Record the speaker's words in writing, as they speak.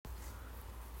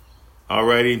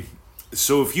Alrighty.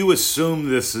 So if you assume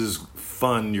this is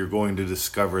fun, you're going to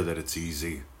discover that it's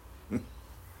easy.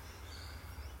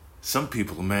 Some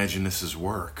people imagine this is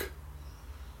work.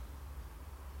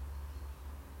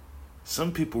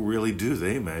 Some people really do.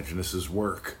 They imagine this is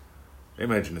work. They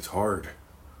imagine it's hard.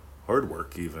 Hard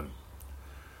work, even.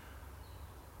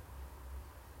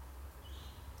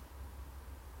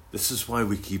 This is why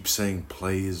we keep saying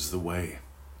play is the way.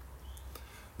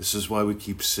 This is why we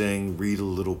keep saying read a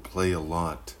little, play a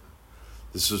lot.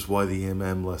 This is why the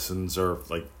MM lessons are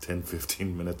like 10,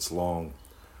 15 minutes long.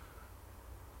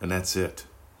 And that's it.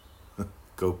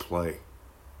 Go play.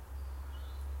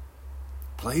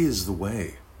 Play is the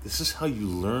way. This is how you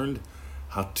learned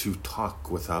how to talk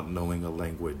without knowing a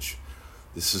language.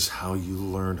 This is how you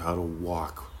learned how to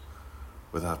walk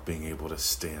without being able to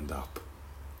stand up.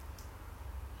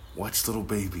 Watch little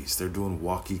babies. They're doing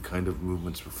walkie kind of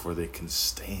movements before they can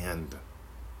stand.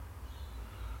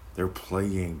 They're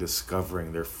playing,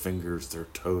 discovering their fingers, their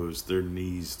toes, their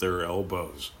knees, their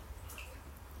elbows.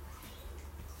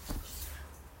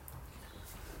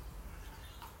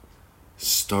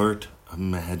 Start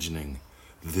imagining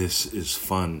this is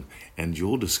fun, and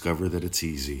you'll discover that it's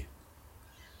easy.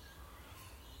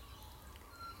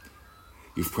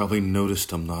 You've probably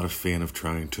noticed I'm not a fan of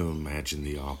trying to imagine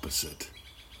the opposite.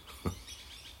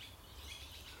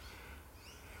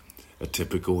 A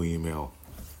typical email.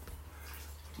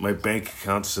 My bank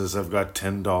account says I've got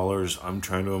 $10. I'm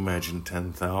trying to imagine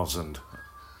 10,000.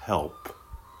 Help.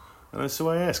 And so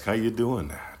I ask, how you doing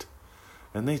that?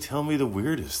 And they tell me the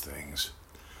weirdest things.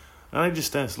 And I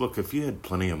just ask, look, if you had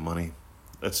plenty of money,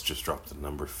 let's just drop the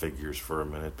number figures for a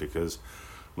minute, because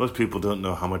most people don't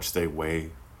know how much they weigh.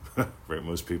 Right?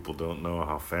 Most people don't know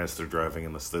how fast they're driving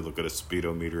unless they look at a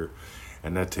speedometer,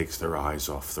 and that takes their eyes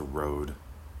off the road.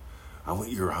 I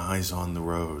want your eyes on the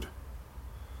road.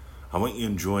 I want you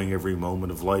enjoying every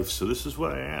moment of life. So this is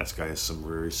what I ask. I ask some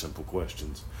very simple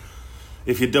questions.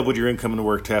 If you doubled your income and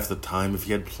worked half the time, if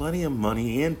you had plenty of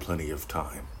money and plenty of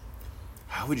time,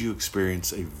 how would you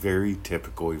experience a very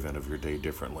typical event of your day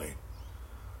differently?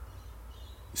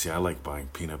 You see, I like buying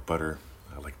peanut butter.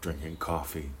 I like drinking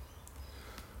coffee.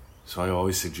 So I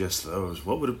always suggest those.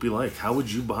 What would it be like? How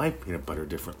would you buy peanut butter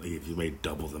differently if you made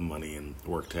double the money and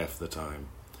worked half the time?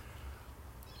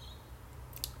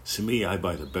 To me, I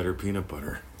buy the better peanut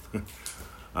butter.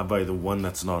 I buy the one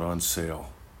that's not on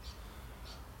sale.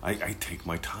 I take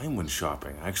my time when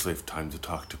shopping. I actually have time to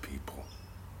talk to people.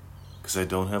 Because I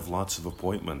don't have lots of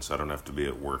appointments. I don't have to be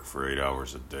at work for 8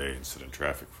 hours a day and sit in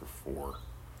traffic for 4.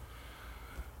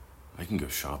 I can go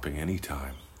shopping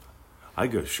anytime. I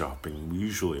go shopping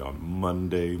usually on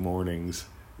Monday mornings.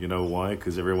 You know why?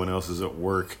 Because everyone else is at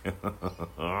work.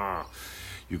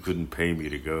 You couldn't pay me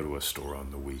to go to a store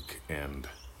on the weekend.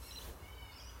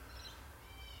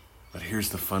 But here's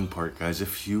the fun part, guys.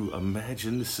 If you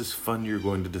imagine this is fun, you're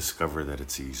going to discover that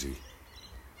it's easy.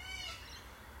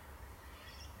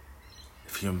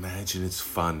 If you imagine it's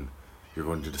fun, you're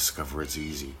going to discover it's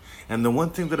easy. And the one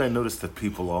thing that I noticed that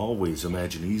people always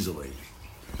imagine easily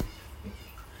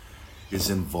is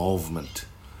involvement.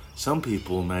 Some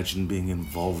people imagine being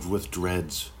involved with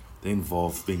dreads. They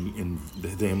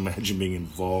imagine being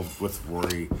involved with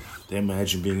worry. They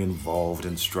imagine being involved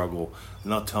in struggle.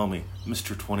 And they'll tell me,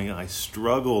 Mr. 20, I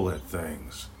struggle at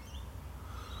things.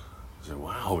 I say,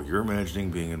 wow, you're imagining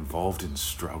being involved in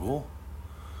struggle?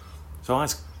 So I'll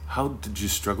ask, how did you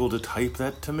struggle to type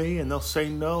that to me? And they'll say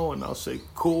no, and I'll say,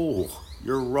 cool,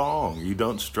 you're wrong, you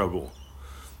don't struggle.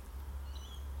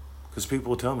 Because people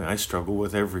will tell me, I struggle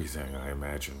with everything, I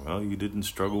imagine. Well, you didn't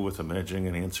struggle with imagining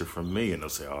an answer from me. And they'll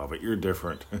say, oh, but you're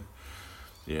different.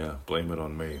 Yeah, blame it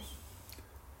on me.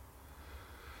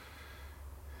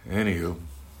 Anywho,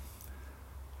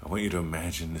 I want you to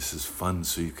imagine this is fun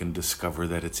so you can discover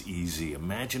that it's easy.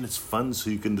 Imagine it's fun so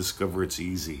you can discover it's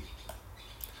easy.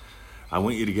 I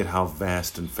want you to get how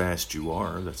vast and fast you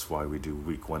are. That's why we do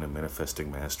week 1 in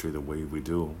Manifesting Mastery the way we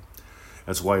do.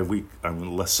 That's why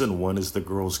lesson 1 is the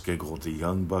girls giggle. The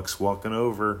young buck's walking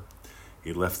over.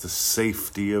 He left the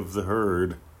safety of the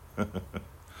herd.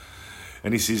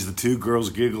 And he sees the 2 girls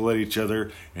giggle at each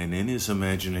other. And in his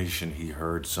imagination, he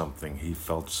heard something. He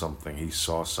felt something. He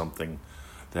saw something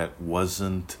that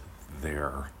wasn't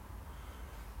there.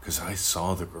 Because I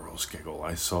saw the girls giggle.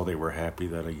 I saw they were happy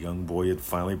that a young boy had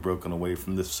finally broken away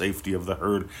from the safety of the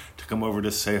herd to come over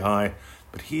to say hi.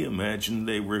 But he imagined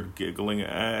they were giggling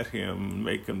at him,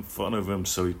 making fun of him,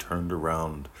 so he turned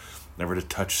around, never to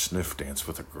touch sniff dance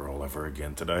with a girl ever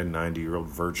again, to die 90-year-old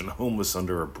virgin homeless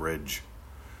under a bridge,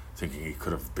 thinking he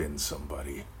could have been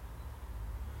somebody.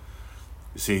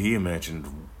 You see, he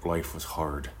imagined life was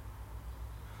hard.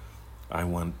 I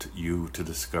want you to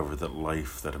discover that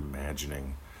life, that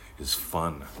imagining is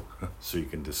fun, so you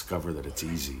can discover that it's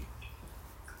easy.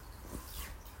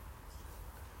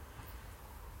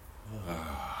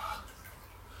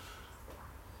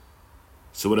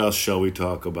 So what else shall we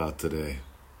talk about today?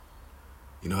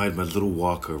 I had my little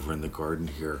walk over in the garden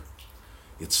here.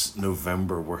 It's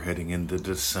November, we're heading into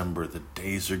December. The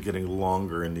days are getting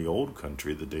longer. In the old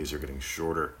country, the days are getting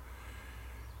shorter.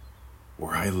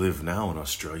 Where I live now in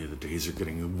Australia, the days are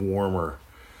getting warmer.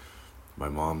 My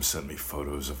mom sent me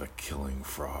photos of a killing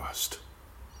frost.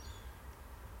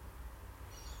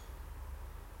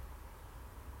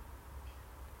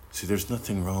 See, there's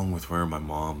nothing wrong with where my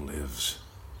mom lives.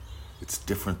 It's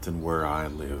different than where I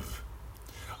live.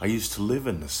 I used to live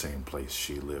in the same place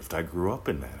she lived. I grew up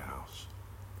in that house.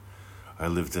 I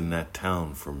lived in that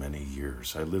town for many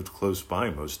years. I lived close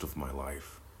by most of my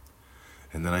life.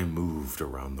 And then I moved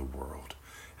around the world.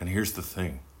 And here's the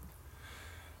thing.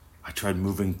 I tried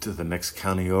moving to the next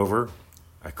county over.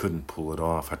 I couldn't pull it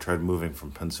off. I tried moving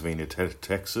from Pennsylvania to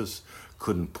Texas.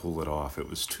 Couldn't pull it off. It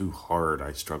was too hard.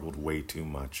 I struggled way too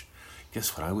much.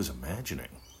 Guess what I was imagining?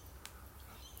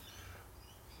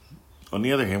 On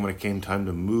the other hand, when it came time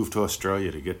to move to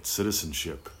Australia to get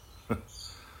citizenship,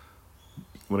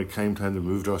 when it came time to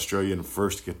move to Australia and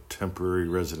first get temporary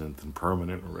resident, then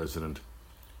permanent resident,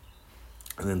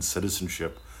 and then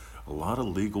citizenship, a lot of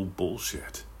legal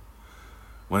bullshit.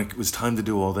 When it was time to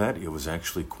do all that, it was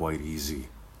actually quite easy.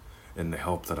 And the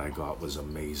help that I got was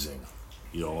amazing.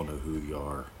 You all know who you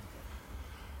are.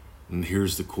 And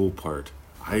here's the cool part.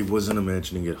 I wasn't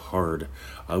imagining it hard.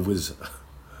 I was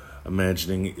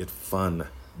imagining it fun,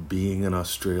 being an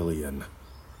Australian.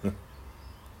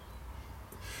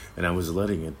 And I was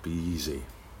letting it be easy.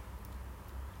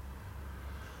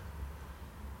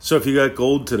 So if you got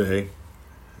gold today,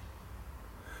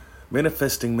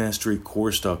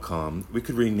 ManifestingMasteryCourse.com, we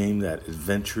could rename that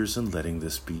Adventures in Letting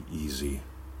This Be Easy.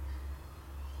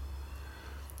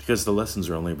 Because the lessons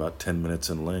are only about 10 minutes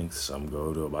in length, some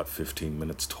go to about 15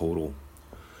 minutes total.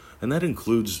 And that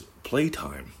includes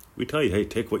playtime. We tell you, hey,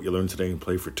 take what you learned today and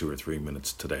play for 2 or 3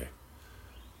 minutes today.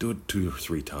 Do it 2 or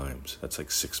 3 times. That's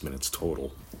like 6 minutes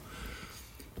total.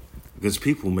 Because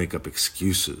people make up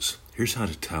excuses. Here's how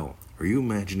to tell. Are you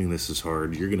imagining this is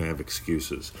hard? You're going to have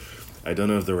excuses. I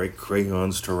don't have the right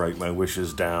crayons to write my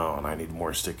wishes down. I need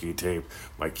more sticky tape.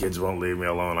 My kids won't leave me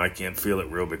alone. I can't feel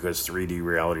it real because 3D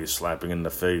reality is slapping in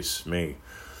the face. Me.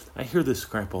 I hear this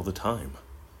crap all the time.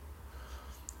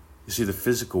 You see, the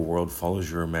physical world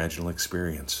follows your imaginal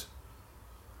experience.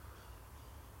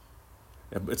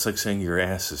 It's like saying your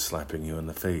ass is slapping you in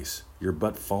the face. Your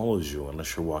butt follows you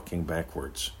unless you're walking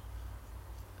backwards.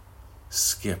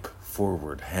 Skip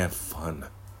forward. Have fun.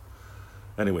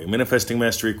 Anyway,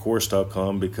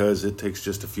 ManifestingMasteryCourse.com, because it takes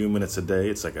just a few minutes a day.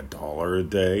 It's like $1 a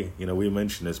day. We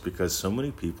mention this because so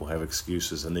many people have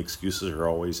excuses, and the excuses are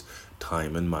always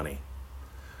time and money.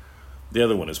 The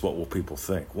other one is, what will people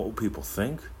think? What will people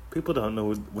think? People don't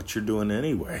know what you're doing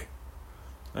anyway.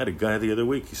 I had a guy the other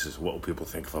week. He says, what will people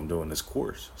think if I'm doing this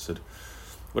course? I said,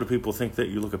 what do people think that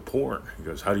you look at porn? He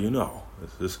goes, how do you know? I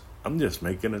says, I'm just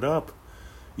making it up.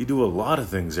 You do a lot of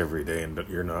things every day, and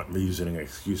you're not using an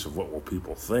excuse of what will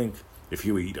people think. If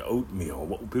you eat oatmeal,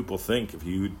 what will people think? If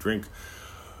you drink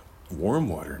warm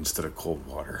water instead of cold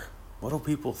water, what will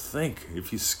people think?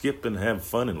 If you skip and have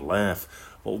fun and laugh,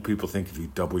 what will people think if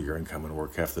you double your income and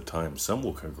work half the time? Some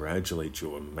will congratulate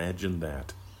you. Imagine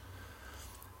that.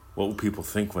 What will people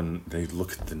think when they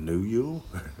look at the new you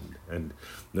and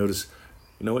notice,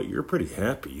 you know what, you're pretty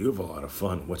happy. You have a lot of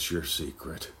fun. What's your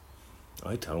secret?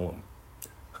 I tell them.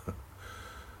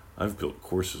 I've built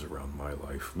courses around my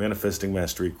life.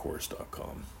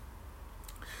 ManifestingMasteryCourse.com.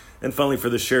 And finally, for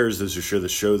the sharers, those who share the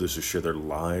show, those who share their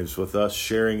lives with us,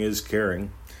 sharing is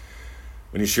caring.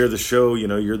 When you share the show,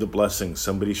 you're the blessing.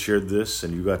 Somebody shared this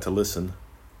and you got to listen.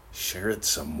 Share it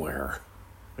somewhere.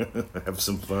 Have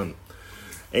some fun.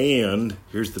 And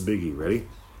here's the biggie. Ready?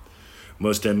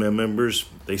 Most MM members,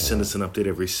 they send us an update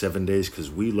every 7 days because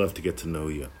we love to get to know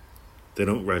you. They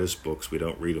don't write us books. We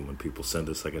don't read them. When people send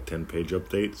us like a 10-page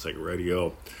update, it's like,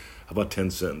 radio. How about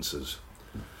 10 sentences?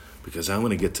 Because I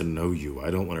want to get to know you. I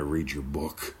don't want to read your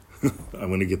book. I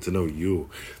want to get to know you.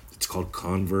 It's called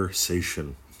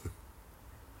conversation.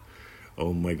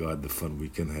 Oh my God, the fun we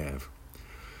can have.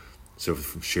 So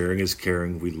from sharing is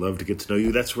caring. We love to get to know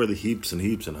you. That's where the heaps and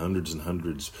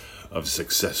hundreds of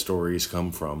success stories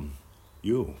come from.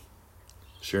 You.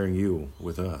 Sharing you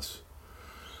with us.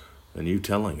 And you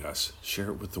telling us,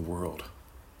 share it with the world,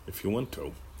 if you want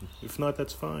to. If not,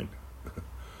 that's fine.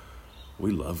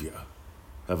 We love you.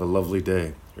 Have a lovely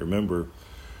day. Remember,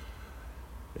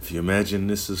 If you imagine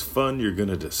this is fun, you're going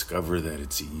to discover that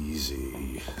it's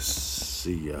easy.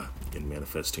 See ya in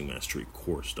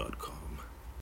ManifestingMasteryCourse.com.